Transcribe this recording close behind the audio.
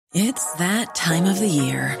It's that time of the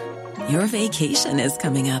year. Your vacation is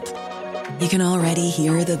coming up. You can already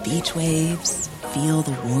hear the beach waves, feel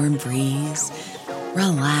the warm breeze,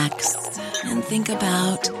 relax, and think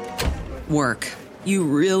about work. You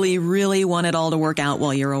really, really want it all to work out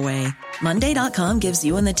while you're away. Monday.com gives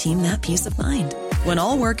you and the team that peace of mind. When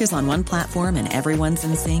all work is on one platform and everyone's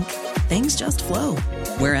in sync, things just flow.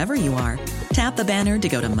 Wherever you are, tap the banner to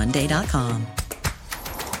go to Monday.com.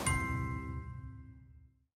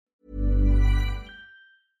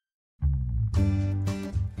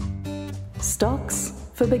 Stocks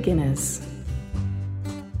for beginners.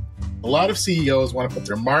 A lot of CEOs want to put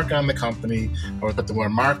their mark on the company or put their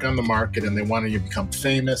mark on the market, and they want to become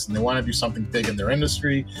famous and they want to do something big in their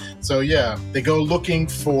industry. So yeah, they go looking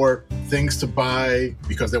for things to buy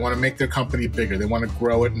because they want to make their company bigger. They want to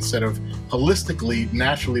grow it instead of holistically,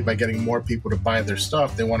 naturally, by getting more people to buy their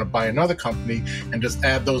stuff. They want to buy another company and just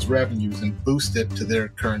add those revenues and boost it to their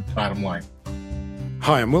current bottom line.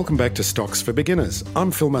 Hi, and welcome back to Stocks for Beginners. I'm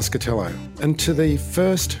Phil Muscatello, and to the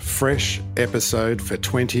first fresh episode for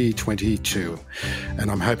 2022. And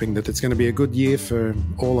I'm hoping that it's going to be a good year for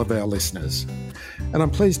all of our listeners. And I'm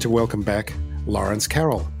pleased to welcome back Lawrence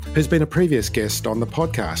Carroll, who's been a previous guest on the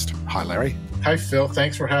podcast. Hi, Larry. Hi, Phil.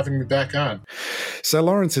 Thanks for having me back on. So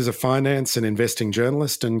Lawrence is a finance and investing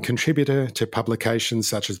journalist and contributor to publications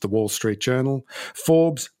such as the Wall Street Journal,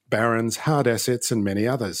 Forbes, Barron's, Hard Assets, and many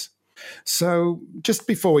others. So just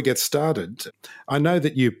before we get started, I know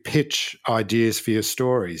that you pitch ideas for your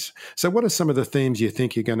stories. So what are some of the themes you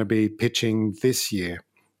think you're going to be pitching this year?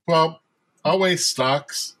 Well, always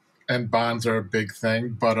stocks and bonds are a big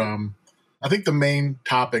thing, but I think the main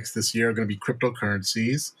topics this year are going to be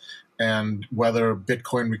cryptocurrencies and whether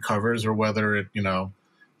Bitcoin recovers or whether it,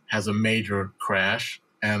 has a major crash,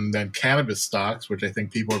 and then cannabis stocks, which I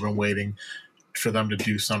think people have been waiting for them to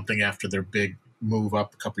do something after their big move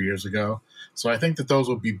up a couple years ago. So I think that those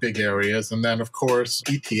will be big areas. And then, of course,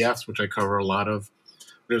 ETFs, which I cover a lot of.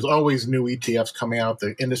 There's always new ETFs coming out.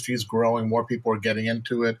 The industry is growing. More people are getting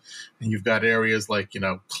into it. And you've got areas like,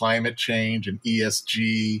 climate change and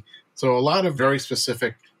ESG. So a lot of very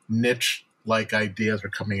specific niche-like ideas are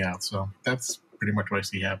coming out. So that's pretty much what I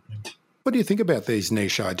see happening. What do you think about these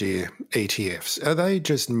niche idea ETFs? Are they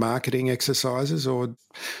just marketing exercises, or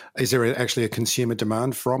is there actually a consumer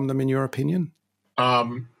demand from them, in your opinion?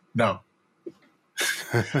 No.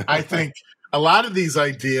 I think a lot of these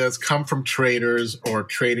ideas come from traders or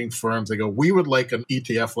trading firms. They go, we would like an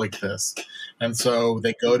ETF like this. And so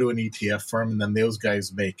they go to an ETF firm and then those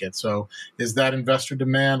guys make it. So is that investor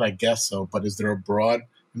demand? I guess so. But is there a broad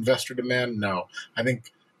investor demand? No. I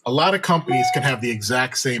think a lot of companies can have the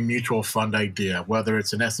exact same mutual fund idea, whether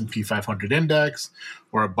it's an S&P 500 index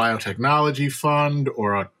or a biotechnology fund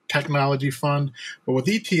or a technology fund. But with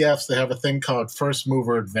ETFs, they have a thing called first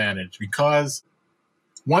mover advantage, because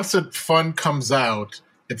once a fund comes out,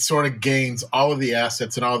 it sort of gains all of the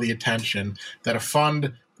assets and all the attention that a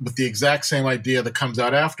fund with the exact same idea that comes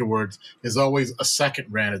out afterwards is always a second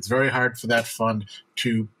round. It's very hard for that fund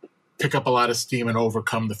to pick up a lot of steam and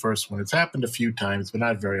overcome the first one. It's happened a few times, but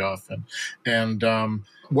not very often. And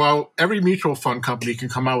while every mutual fund company can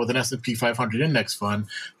come out with an S&P 500 index fund,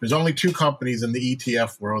 there's only two companies in the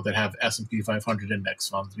ETF world that have S&P 500 index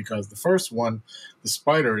funds, because the first one, the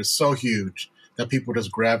SPDR, is so huge that people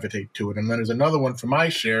just gravitate to it. And then there's another one for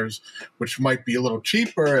iShares, which might be a little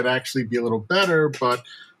cheaper and actually be a little better, but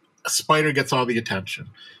SPDR gets all the attention.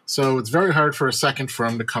 So it's very hard for a second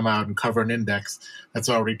firm to come out and cover an index that's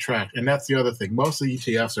already tracked. And that's the other thing. Most of the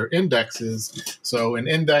ETFs are indexes. So an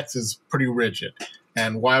index is pretty rigid.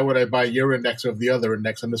 And why would I buy your index over the other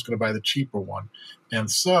index? I'm just going to buy the cheaper one. And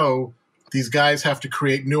so these guys have to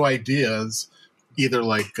create new ideas, either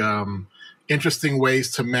like interesting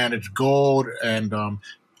ways to manage gold, and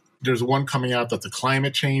there's one coming out that's a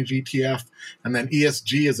climate change ETF. And then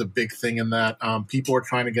ESG is a big thing in that people are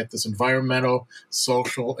trying to get this environmental,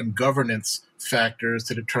 social, and governance factors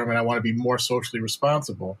to determine I want to be more socially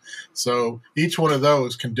responsible. So each one of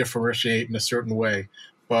those can differentiate in a certain way.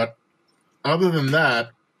 But other than that,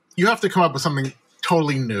 you have to come up with something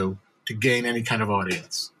totally new to gain any kind of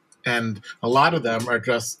audience. And a lot of them are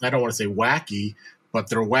just, I don't want to say wacky, but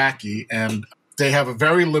they're wacky, and they have a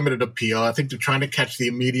very limited appeal. I think they're trying to catch the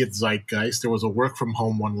immediate zeitgeist. There was a work from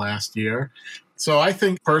home one last year. So I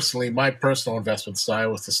think personally, my personal investment style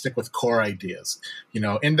was to stick with core ideas.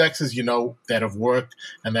 Indexes, that have worked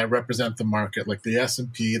and that represent the market, like the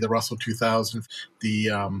S&P, the Russell 2000, the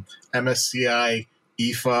MSCI,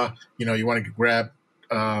 EFA. You want to grab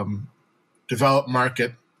developed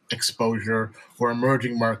market exposure or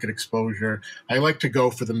emerging market exposure. I like to go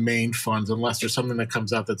for the main funds unless there's something that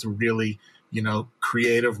comes out that's really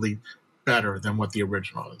creatively better than what the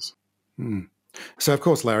original is. So, of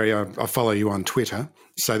course, Larry, I follow you on Twitter.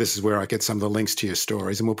 So this is where I get some of the links to your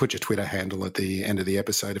stories, and we'll put your Twitter handle at the end of the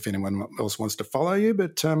episode if anyone else wants to follow you.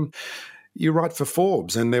 But you write for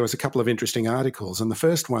Forbes, and there was a couple of interesting articles. And the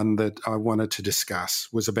first one that I wanted to discuss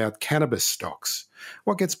was about cannabis stocks.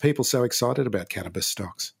 What gets people so excited about cannabis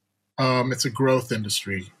stocks? It's a growth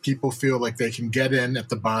industry. People feel like they can get in at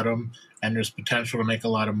the bottom, and there's potential to make a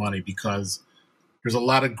lot of money because there's a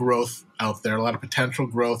lot of growth out there, a lot of potential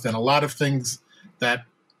growth, and a lot of things that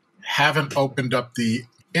haven't opened up the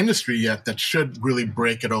industry yet that should really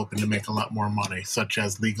break it open to make a lot more money, such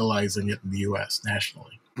as legalizing it in the U.S.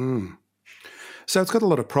 nationally. So it's got a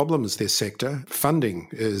lot of problems, this sector. Funding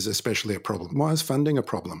is especially a problem. Why is funding a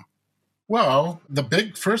problem? Well, the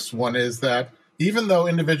big first one is that even though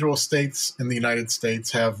individual states in the United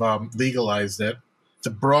States have legalized it, the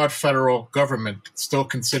broad federal government still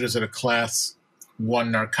considers it a class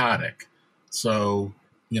 1 narcotic. So,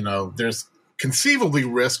 there's conceivably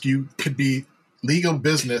risk you could be legal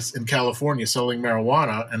business in California selling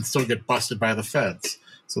marijuana and still get busted by the feds.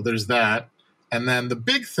 So there's that. And then the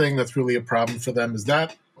big thing that's really a problem for them is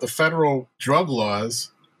that the federal drug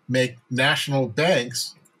laws make national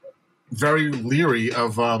banks very leery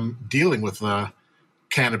of dealing with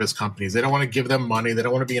cannabis companies. They don't want to give them money. They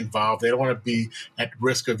don't want to be involved. They don't want to be at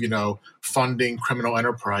risk of, funding criminal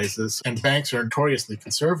enterprises. And banks are notoriously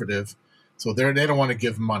conservative, so they don't want to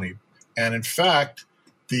give money. And in fact,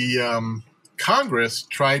 the Congress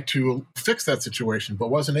tried to fix that situation, but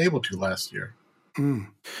wasn't able to last year.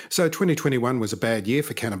 So 2021 was a bad year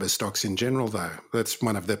for cannabis stocks in general, though. That's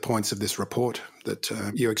one of the points of this report that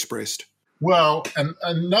you expressed. Well, and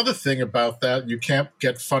another thing about that, you can't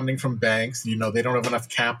get funding from banks, they don't have enough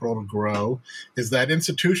capital to grow, is that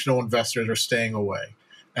institutional investors are staying away.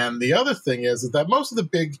 And the other thing is that most of the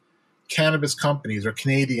big cannabis companies are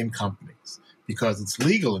Canadian companies because it's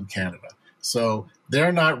legal in Canada. So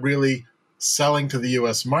they're not really selling to the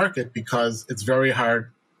U.S. market because it's very hard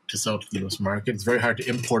to sell to the U.S. market. It's very hard to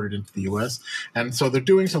import it into the U.S. And so they're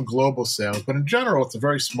doing some global sales. But in general, it's a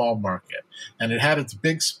very small market. And it had its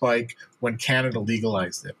big spike when Canada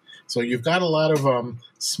legalized it. So you've got a lot of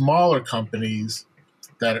smaller companies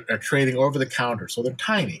that are trading over the counter. So they're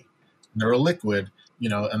tiny. And they're illiquid,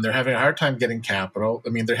 and they're having a hard time getting capital. I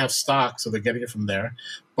mean, they have stock, so they're getting it from there.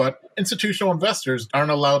 But institutional investors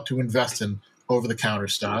aren't allowed to invest in over-the-counter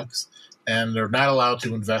stocks. And they're not allowed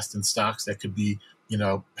to invest in stocks that could be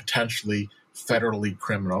potentially federally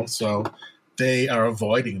criminal. So they are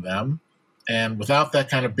avoiding them. And without that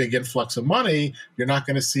kind of big influx of money, you're not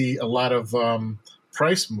going to see a lot of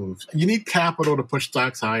price moves. You need capital to push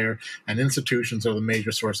stocks higher, and institutions are the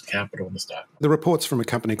major source of capital in the stock. The report's from a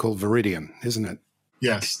company called Viridian, isn't it?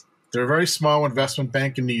 Yes. They're a very small investment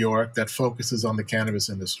bank in New York that focuses on the cannabis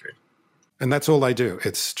industry. And that's all they do.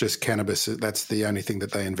 It's just cannabis. That's the only thing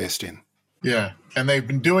that they invest in. Yeah, and they've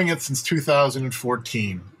been doing it since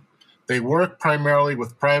 2014. They work primarily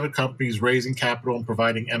with private companies raising capital and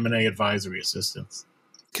providing M&A advisory assistance.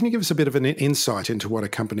 Can you give us a bit of an insight into what a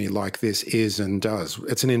company like this is and does?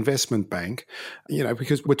 It's an investment bank,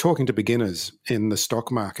 because we're talking to beginners in the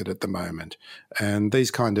stock market at the moment. And these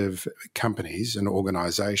kind of companies and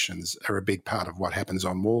organizations are a big part of what happens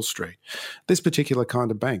on Wall Street. This particular kind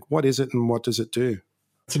of bank, what is it and what does it do?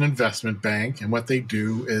 It's an investment bank, and what they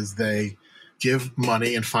do is they give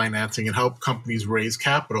money and financing and help companies raise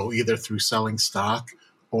capital either through selling stock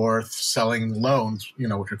or selling loans,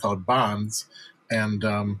 which are called bonds, and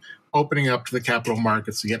opening up to the capital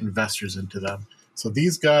markets to get investors into them. So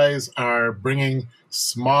these guys are bringing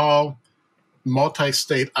small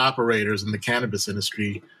multi-state operators in the cannabis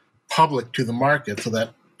industry public to the market so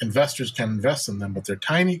that investors can invest in them. But they're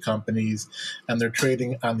tiny companies, and they're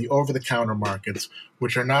trading on the over-the-counter markets,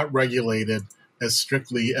 which are not regulated as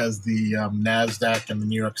strictly as the NASDAQ and the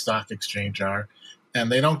New York Stock Exchange are.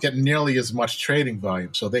 And they don't get nearly as much trading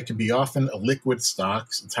volume. So they can be often liquid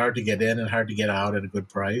stocks. It's hard to get in and hard to get out at a good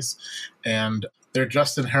price. And they're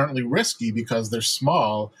just inherently risky because they're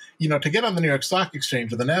small. To get on the New York Stock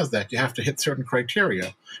Exchange or the NASDAQ, you have to hit certain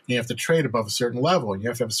criteria. You have to trade above a certain level. You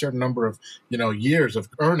have to have a certain number of, years of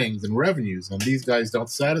earnings and revenues. And these guys don't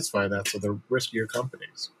satisfy that, so they're riskier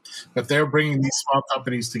companies. But they're bringing these small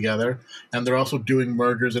companies together, and they're also doing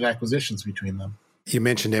mergers and acquisitions between them. You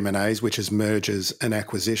mentioned M&As, which is mergers and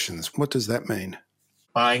acquisitions. What does that mean?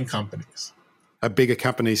 Buying companies. A bigger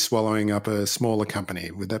company swallowing up a smaller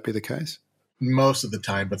company. Would that be the case? Most of the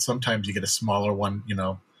time, but sometimes you get a smaller one,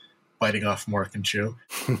 biting off more can chew.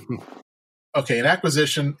 Okay, an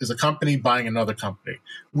acquisition is a company buying another company.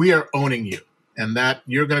 We are owning you. and that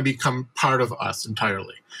you're going to become part of us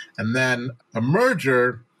entirely. And then a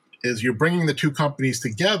merger is you're bringing the two companies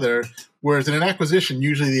together, whereas in an acquisition,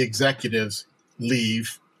 usually the executives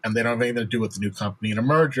leave and they don't have anything to do with the new company. In a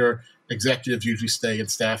merger, executives usually stay and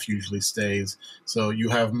staff usually stays. So you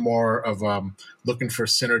have more of looking for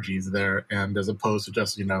synergies there, and as opposed to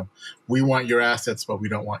just, we want your assets, but we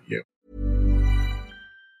don't want you.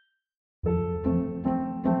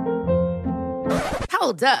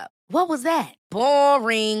 Hold up. What was that?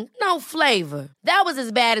 Boring. No flavor. That was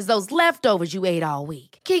as bad as those leftovers you ate all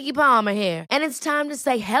week. Keke Palmer here, and it's time to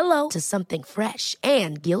say hello to something fresh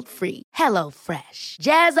and guilt-free. HelloFresh.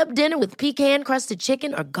 Jazz up dinner with pecan-crusted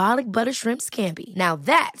chicken or garlic butter shrimp scampi. Now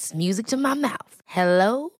that's music to my mouth.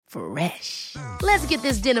 HelloFresh. Let's get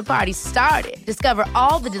this dinner party started. Discover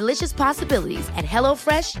all the delicious possibilities at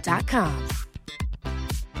HelloFresh.com.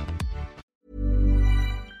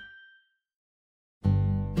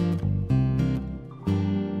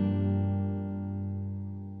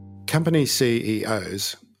 Company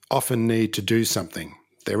CEOs often need to do something.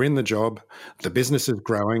 They're in the job, the business is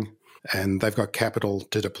growing, and they've got capital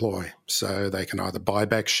to deploy. So they can either buy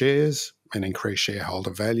back shares and increase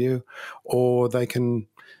shareholder value, or they can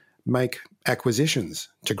make acquisitions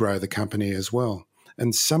to grow the company as well.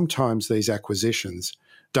 And sometimes these acquisitions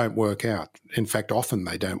don't work out. In fact, often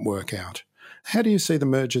they don't work out. How do you see the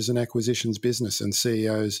mergers and acquisitions business and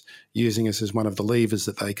CEOs using us as one of the levers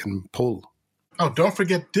that they can pull? Oh, don't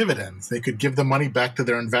forget dividends. They could give the money back to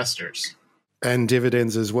their investors. And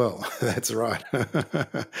dividends as well. That's right.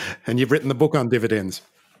 And you've written the book on dividends.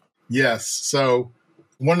 Yes. So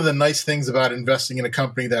one of the nice things about investing in a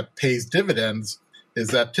company that pays dividends is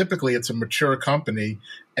that typically it's a mature company,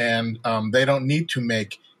 and they don't need to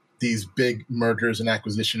make these big mergers and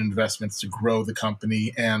acquisition investments to grow the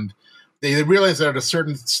company. And they realize that at a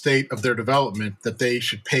certain state of their development that they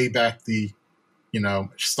should pay back the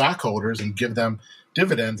stockholders and give them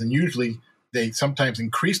dividends. And usually they sometimes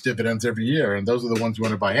increase dividends every year. And those are the ones you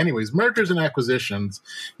want to buy anyways. Mergers and acquisitions.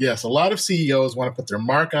 Yes, a lot of CEOs want to put their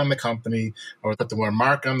mark on the company or put their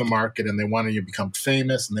mark on the market, and they want to become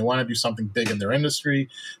famous and they want to do something big in their industry.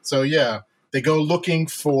 So yeah, they go looking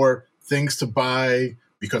for things to buy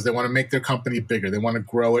because they want to make their company bigger. They want to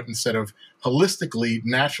grow it instead of holistically,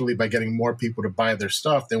 naturally, by getting more people to buy their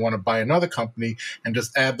stuff. They want to buy another company and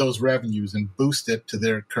just add those revenues and boost it to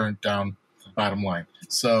their current bottom line.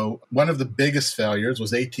 So one of the biggest failures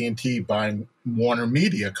was AT&T buying Warner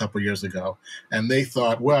Media a couple of years ago. And they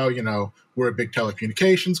thought, well, we're a big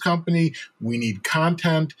telecommunications company. We need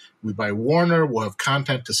content. We buy Warner. We'll have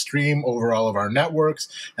content to stream over all of our networks.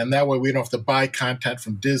 And that way we don't have to buy content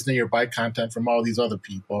from Disney or buy content from all these other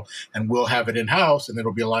people. And we'll have it in-house, and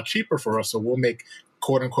it'll be a lot cheaper for us. So we'll make,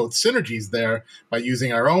 quote unquote, synergies there by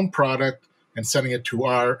using our own product and sending it to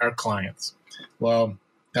our clients. Well,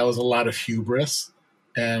 that was a lot of hubris.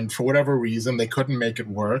 And for whatever reason, they couldn't make it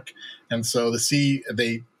work. And so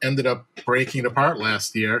they ended up breaking it apart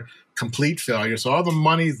last year, complete failure. So all the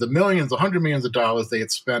money, the millions, $100 million they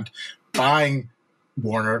had spent buying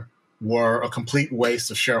Warner were a complete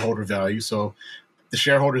waste of shareholder value. So the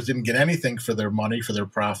shareholders didn't get anything for their money, for their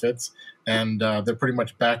profits. And they're pretty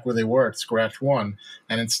much back where they were at scratch one.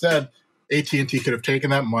 And instead, AT&T could have taken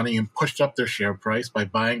that money and pushed up their share price by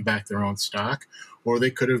buying back their own stock, or they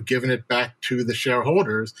could have given it back to the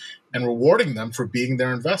shareholders and rewarding them for being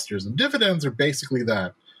their investors. And dividends are basically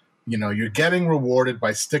that. You're getting rewarded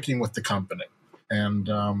by sticking with the company. And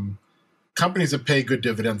companies that pay good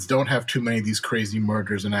dividends don't have too many of these crazy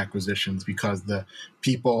mergers and acquisitions because the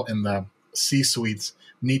people in the C-suites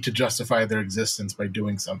need to justify their existence by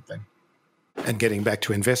doing something. And getting back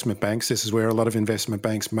to investment banks, this is where a lot of investment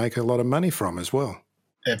banks make a lot of money from as well.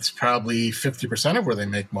 It's probably 50% of where they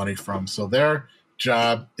make money from. So their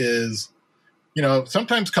job is,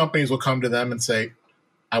 sometimes companies will come to them and say,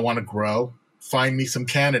 I want to grow. Find me some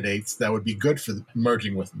candidates that would be good for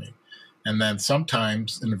merging with me. And then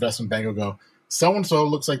sometimes an investment bank will go, so-and-so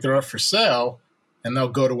looks like they're up for sale, and they'll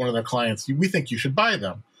go to one of their clients. We think you should buy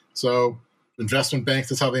them. So investment banks,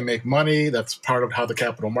 that's how they make money. That's part of how the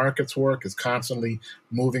capital markets work, is constantly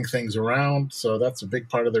moving things around. So that's a big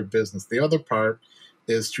part of their business. The other part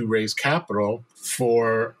is to raise capital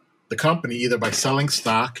for the company, either by selling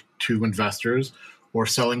stock to investors or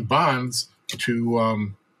selling bonds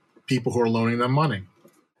to people who are loaning them money.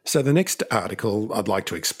 So the next article I'd like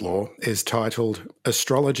to explore is titled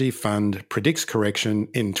Astrology Fund Predicts Correction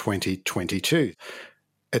in 2022.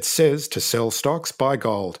 It says to sell stocks, buy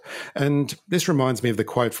gold. And this reminds me of the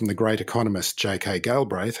quote from the great economist J.K.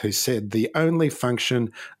 Galbraith, who said, the only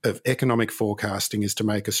function of economic forecasting is to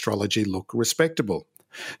make astrology look respectable.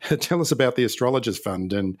 Tell us about the Astrologers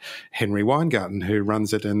Fund and Henry Weingarten, who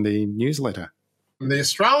runs it in the newsletter. The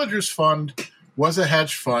Astrologers Fund was a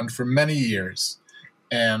hedge fund for many years.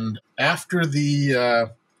 And after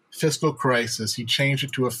the fiscal crisis, he changed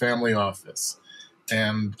it to a family office.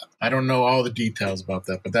 And I don't know all the details about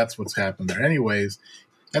that, but that's what's happened there. Anyways,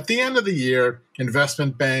 at the end of the year,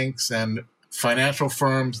 investment banks and financial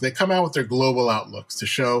firms, they come out with their global outlooks to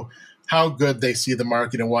show how good they see the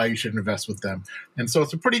market and why you should invest with them. And so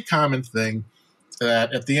it's a pretty common thing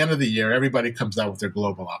that at the end of the year, everybody comes out with their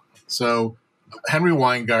global outlook. So Henry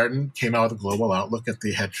Weingarten came out with a global outlook at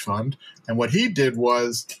the hedge fund. And what he did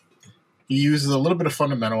was he uses a little bit of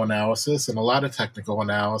fundamental analysis and a lot of technical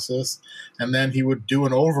analysis. And then he would do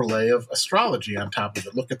an overlay of astrology on top of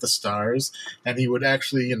it, look at the stars. And he would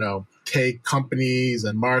actually, take companies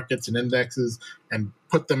and markets and indexes and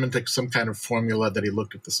put them into some kind of formula that he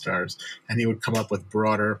looked at the stars. And he would come up with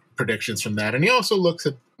broader predictions from that. And he also looks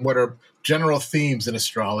at what are general themes in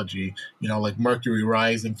astrology, like Mercury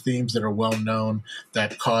rising, themes that are well known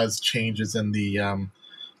that cause changes in the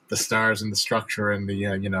stars and the structure and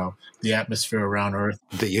the atmosphere around Earth.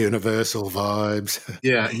 The universal vibes.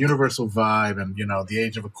 Yeah, universal vibe and, the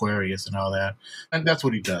age of Aquarius and all that. And that's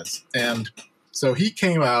what he does. And so he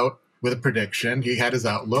came out with a prediction. He had his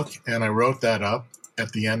outlook, and I wrote that up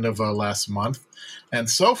at the end of last month. And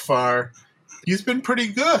so far, he's been pretty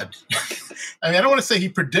good. I don't want to say he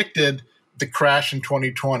predicted the crash in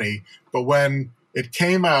 2020, but when it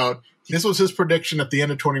came out, this was his prediction at the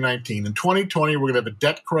end of 2019. In 2020, we're going to have a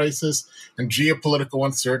debt crisis and geopolitical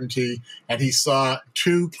uncertainty, and he saw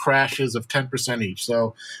 2 crashes of 10% each.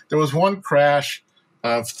 So there was one crash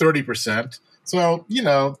of 30%. So,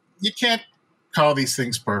 you can't call these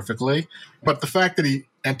things perfectly, but the fact that he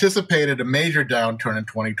anticipated a major downturn in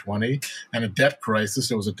 2020 and a debt crisis,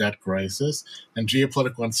 it was a debt crisis, and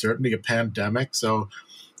geopolitical uncertainty, a pandemic. So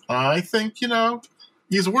I think,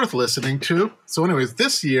 he's worth listening to. So anyways,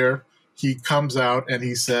 this year, he comes out and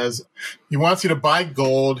he says he wants you to buy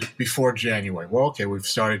gold before January. Well, okay, we've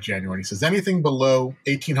started January. He says anything below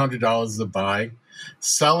 $1,800 is a buy.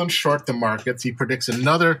 Sell and short the markets. He predicts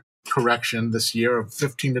another correction this year of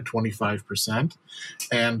 15 to 25%,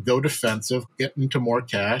 and go defensive, get into more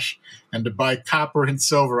cash, and to buy copper and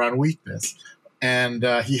silver on weakness. And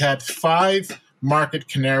he had 5 market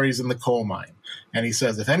canaries in the coal mine. And he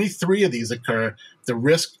says if any 3 of these occur, the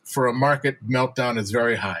risk for a market meltdown is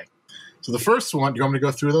very high. So the first one, do you want me to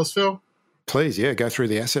go through those, Phil? Please, yeah, go through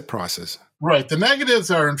the asset prices. Right. The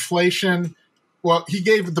negatives are inflation. Well, he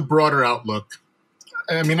gave the broader outlook.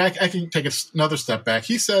 I can take another step back.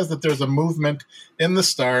 He says that there's a movement in the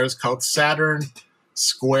stars called Saturn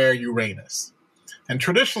square Uranus. And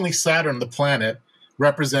traditionally, Saturn, the planet,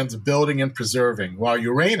 represents building and preserving, while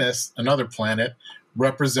Uranus, another planet,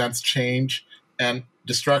 represents change and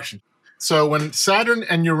destruction. So when Saturn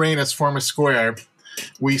and Uranus form a square,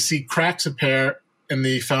 we see cracks appear in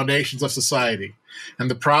the foundations of society. And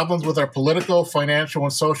the problems with our political, financial,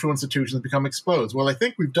 and social institutions become exposed. Well, I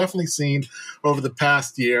think we've definitely seen over the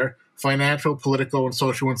past year, financial, political, and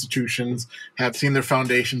social institutions have seen their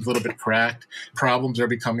foundations a little bit cracked. Problems are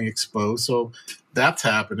becoming exposed. So that's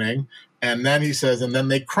happening. And then he says, and then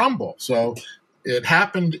they crumble. So it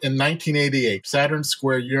happened in 1988. Saturn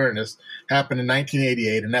square Uranus happened in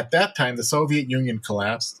 1988. And at that time, the Soviet Union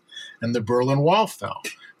collapsed and the Berlin Wall fell.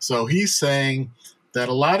 So he's saying that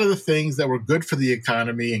a lot of the things that were good for the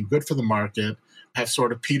economy and good for the market have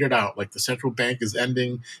sort of petered out. Like the central bank is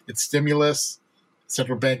ending its stimulus,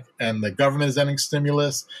 central bank and the government is ending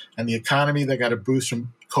stimulus, and the economy that got a boost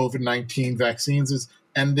from COVID-19 vaccines is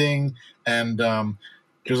ending. And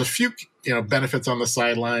there's a few benefits on the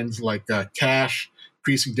sidelines, like cash,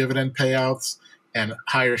 increasing dividend payouts, and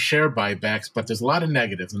higher share buybacks. But there's a lot of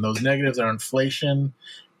negatives, and those negatives are inflation,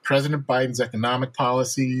 President Biden's economic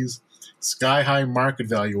policies, sky-high market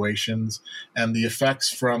valuations, and the effects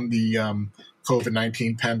from the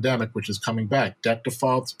COVID-19 pandemic, which is coming back, debt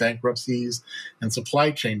defaults, bankruptcies, and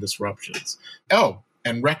supply chain disruptions. Oh,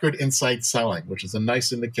 and record inside selling, which is a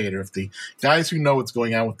nice indicator. If the guys who know what's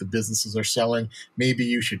going on with the businesses are selling, maybe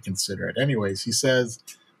you should consider it. Anyways, he says,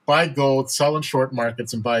 buy gold, sell in short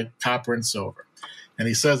markets, and buy copper and silver. And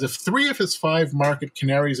he says if 3 of his 5 market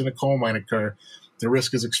canaries in a coal mine occur, the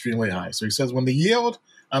risk is extremely high. So he says when the yield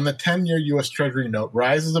on the 10-year U.S. Treasury note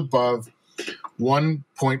rises above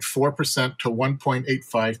 1.4% to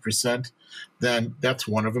 1.85%, then that's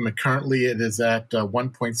one of them. And currently it is at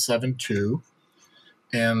 1.72.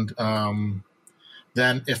 And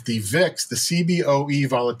then if the VIX, the CBOE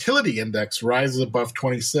volatility index, rises above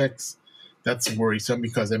 26, that's worrisome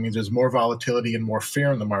because that means there's more volatility and more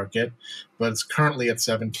fear in the market. But it's currently at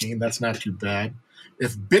 17. That's not too bad.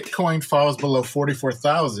 if Bitcoin falls below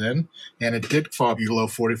 44,000, and it did fall below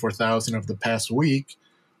 44,000 over the past week,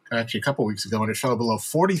 actually a couple of weeks ago, and it fell below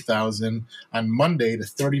 40,000 on Monday to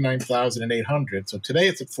 39,800. So today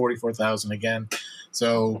it's at 44,000 again.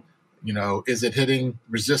 So, is it hitting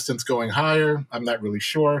resistance going higher? I'm not really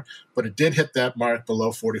sure, but it did hit that mark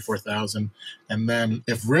below 44,000. And then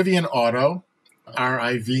if Rivian Auto,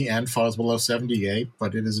 RIVN, falls below 78,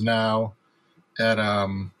 but it is now at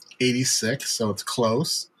 86, so it's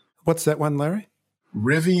close. What's that one, Larry?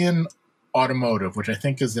 Rivian Automotive, which I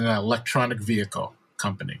think is an electronic vehicle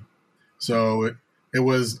company. So it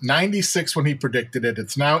was 96 when he predicted it.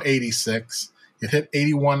 It's now 86. It hit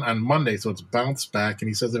 81 on Monday, so it's bounced back. And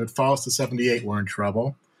he says if it falls to 78, we're in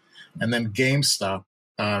trouble. And then GameStop,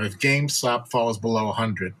 if GameStop falls below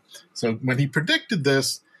 100. So when he predicted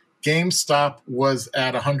this, GameStop was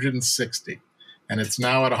at 160, and it's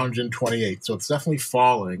now at 128. So it's definitely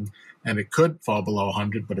falling, and it could fall below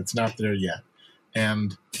 100, but it's not there yet.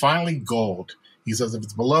 And finally, gold. He says if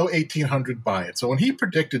it's below 1,800, buy it. So when he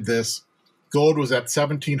predicted this, gold was at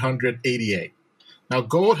 1,788. Now,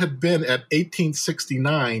 gold had been at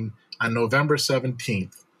 1,869 on November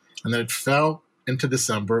 17th, and then it fell into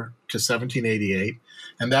December to 1,788,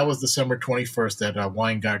 and that was December 21st that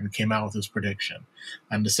Weingarten came out with his prediction.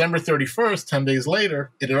 On December 31st, 10 days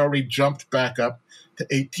later, it had already jumped back up to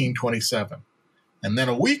 1,827. And then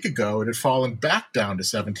a week ago, it had fallen back down to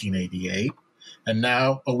 1,788, and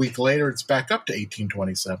now a week later, it's back up to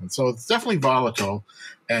 1,827. So it's definitely volatile,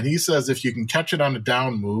 and he says if you can catch it on a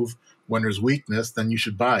down move when there's weakness, then you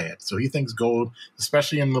should buy it. So he thinks gold,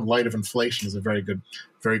 especially in the light of inflation, is a very good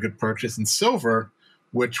purchase. And silver,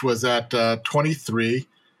 which was at 23,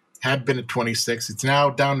 had been at 26. It's now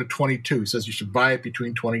down to 22. He says you should buy it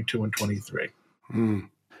between 22 and 23.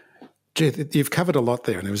 Gee, you've covered a lot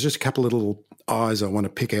there, and there was just a couple of little eyes I want to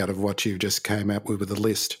pick out of what you just came up with a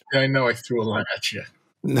list. Yeah, I know I threw a lot at you.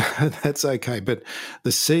 No, that's okay. But the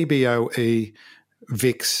CBOE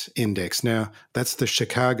VIX index, now that's the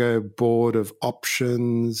Chicago Board of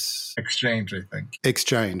Options Exchange, I think.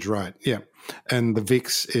 Exchange, right, yeah. And the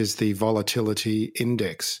VIX is the volatility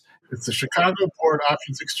index. It's the Chicago Board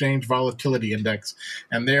Options Exchange Volatility Index,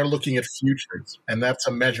 and they're looking at futures, and that's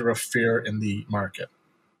a measure of fear in the market.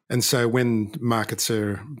 And so when markets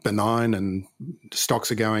are benign and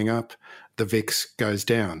stocks are going up, the VIX goes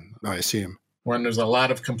down, I assume. When there's a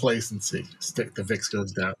lot of complacency, the VIX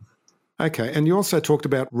goes down. Okay, and you also talked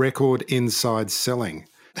about record inside selling.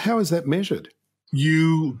 How is that measured?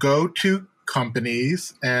 You go to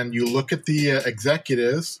companies and you look at the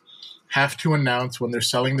executives have to announce when they're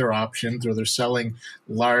selling their options or they're selling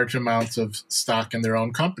large amounts of stock in their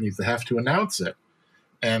own companies. They have to announce it.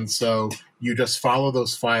 And so you just follow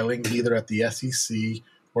those filings either at the SEC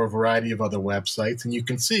or a variety of other websites, and you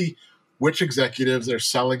can see which executives are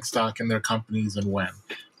selling stock in their companies and when.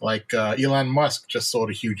 Like Elon Musk just sold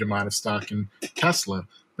a huge amount of stock in Tesla.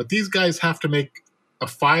 But these guys have to make a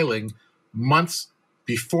filing months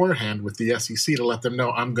beforehand with the SEC to let them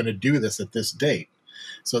know I'm going to do this at this date.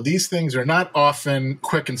 So these things are not often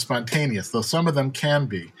quick and spontaneous, though some of them can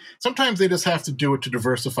be. Sometimes they just have to do it to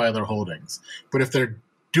diversify their holdings. But if they're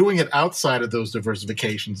doing it outside of those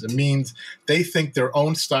diversifications, it means they think their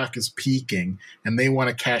own stock is peaking and they want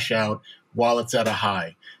to cash out while it's at a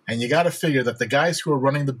high. And you got to figure that the guys who are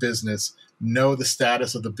running the business know the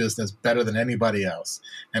status of the business better than anybody else.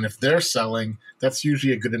 And if they're selling, that's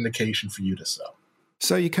usually a good indication for you to sell.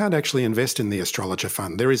 So you can't actually invest in the astrologer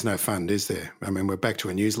fund. There is no fund, is there? I mean, we're back to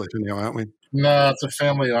a newsletter now, aren't we? No, it's a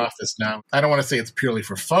family office now. I don't want to say it's purely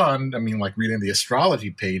for fun. I mean, like reading the astrology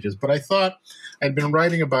pages, but I thought I'd been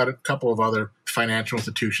writing about a couple of other financial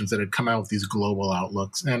institutions that had come out with these global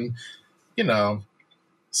outlooks. And,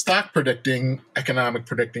 stock predicting, economic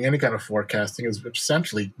predicting, any kind of forecasting is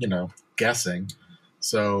essentially, guessing.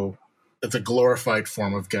 So it's a glorified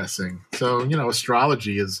form of guessing. So,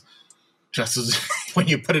 astrology is just as, when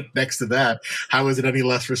you put it next to that, how is it any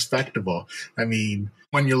less respectable? I mean,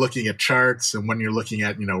 when you're looking at charts and when you're looking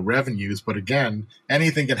at, revenues, but again,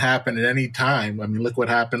 anything can happen at any time. I mean, look what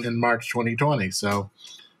happened in March 2020. So,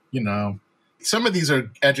 some of these are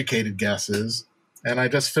educated guesses. And I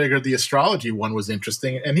just figured the astrology one was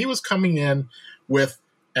interesting. And he was coming in with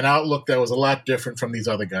an outlook that was a lot different from these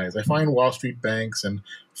other guys. I find Wall Street banks and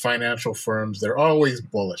financial firms, they're always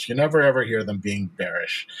bullish. You never ever hear them being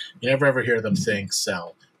bearish. You never ever hear them saying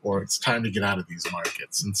sell or it's time to get out of these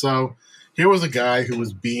markets. And so here was a guy who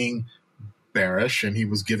was being bearish and he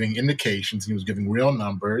was giving indications, he was giving real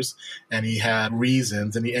numbers, and he had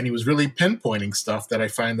reasons, and he was really pinpointing stuff that I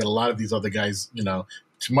find that a lot of these other guys,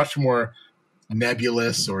 it's much more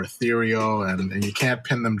nebulous or ethereal, and you can't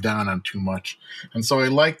pin them down on too much. And so I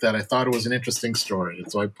liked that. I thought it was an interesting story,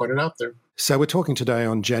 and so I put it out there. So we're talking today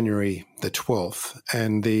on January the 12th,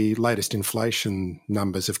 and the latest inflation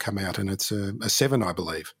numbers have come out, and it's a 7, I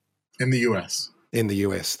believe. In the U.S. In the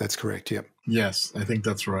US, that's correct, yep. Yes, I think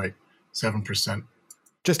that's right, 7%.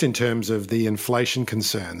 Just in terms of the inflation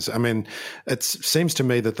concerns, I mean, it seems to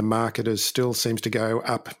me that the market still seems to go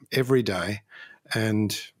up every day,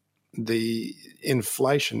 and the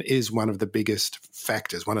inflation is one of the biggest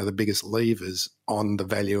factors, one of the biggest levers on the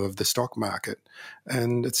value of the stock market.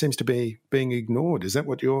 And it seems to be being ignored. Is that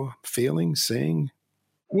what you're feeling, seeing?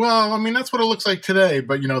 Well, I mean, that's what it looks like today.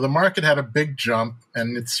 But, the market had a big jump,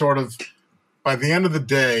 and it's sort of, by the end of the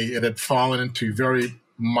day, it had fallen into very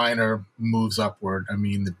minor moves upward. I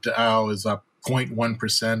mean, the Dow is up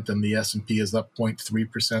 0.1% and the S&P is up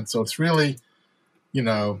 0.3%. So it's really,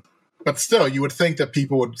 but still, you would think that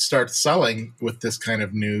people would start selling with this kind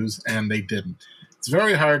of news, and they didn't. It's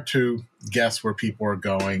very hard to guess where people are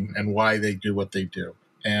going and why they do what they do.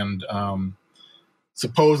 And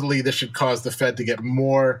supposedly this should cause the Fed to get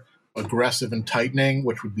more aggressive in tightening,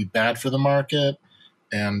 which would be bad for the market.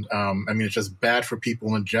 And it's just bad for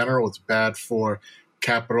people in general. It's bad for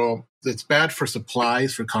capital. It's bad for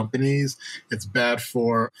supplies for companies. It's bad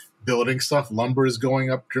for building stuff. Lumber is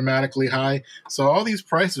going up dramatically high. So all these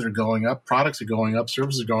prices are going up. Products are going up.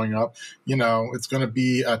 Services are going up. It's going to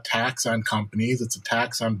be a tax on companies. It's a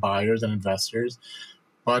tax on buyers and investors.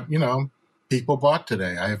 But, people bought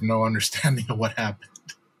today. I have no understanding of what happened.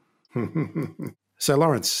 So,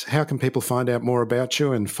 Lawrence, how can people find out more about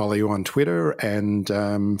you and follow you on Twitter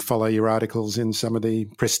and follow your articles in some of the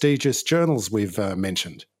prestigious journals we've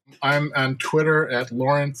mentioned? I'm on Twitter at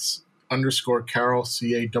Lawrence_Carrel,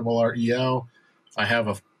 Carrel. I have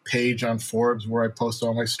a page on Forbes where I post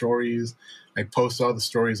all my stories. I post all the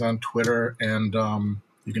stories on Twitter, and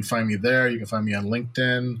you can find me there. You can find me on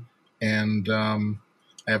LinkedIn. And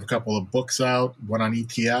I have a couple of books out, one on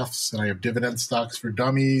ETFs, and I have Dividend Stocks for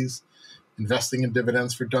Dummies, Investing in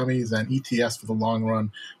Dividends for Dummies, and ETFs for the Long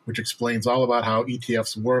Run, which explains all about how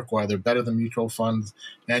ETFs work, why they're better than mutual funds,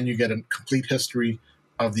 and you get a complete history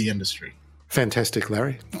of the industry. Fantastic,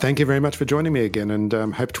 Larry. Thank you very much for joining me again, and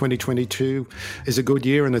hope 2022 is a good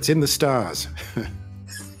year and it's in the stars.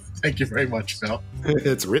 Thank you very much, Phil.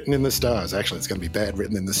 It's written in the stars. Actually, it's going to be bad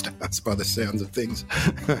written in the stars by the sounds of things.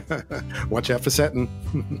 Watch out for Saturn.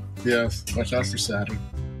 Yes, watch out for Saturn.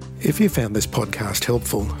 If you found this podcast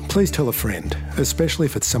helpful, please tell a friend, especially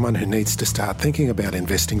if it's someone who needs to start thinking about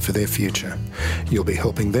investing for their future. You'll be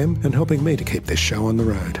helping them and helping me to keep this show on the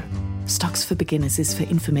road. Stocks for Beginners is for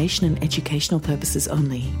information and educational purposes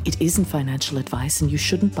only. It isn't financial advice, and you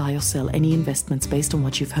shouldn't buy or sell any investments based on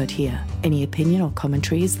what you've heard here. Any opinion or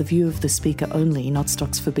commentary is the view of the speaker only, not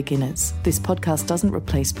Stocks for Beginners. This podcast doesn't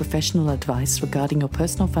replace professional advice regarding your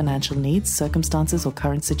personal financial needs, circumstances, or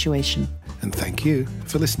current situation. And thank you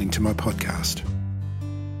for listening to my podcast.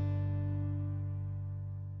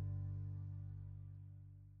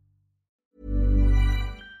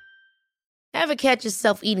 Ever catch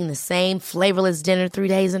yourself eating the same flavorless dinner 3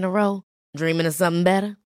 days in a row? Dreaming of something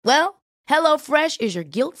better? Well, HelloFresh is your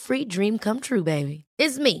guilt-free dream come true, baby.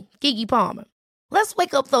 It's me, Keke Palmer. Let's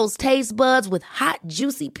wake up those taste buds with hot,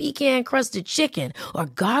 juicy pecan-crusted chicken or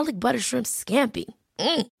garlic butter shrimp scampi.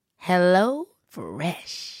 Hello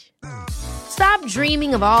Fresh. Stop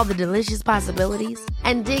dreaming of all the delicious possibilities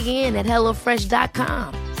and dig in at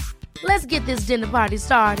HelloFresh.com. Let's get this dinner party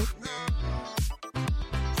started.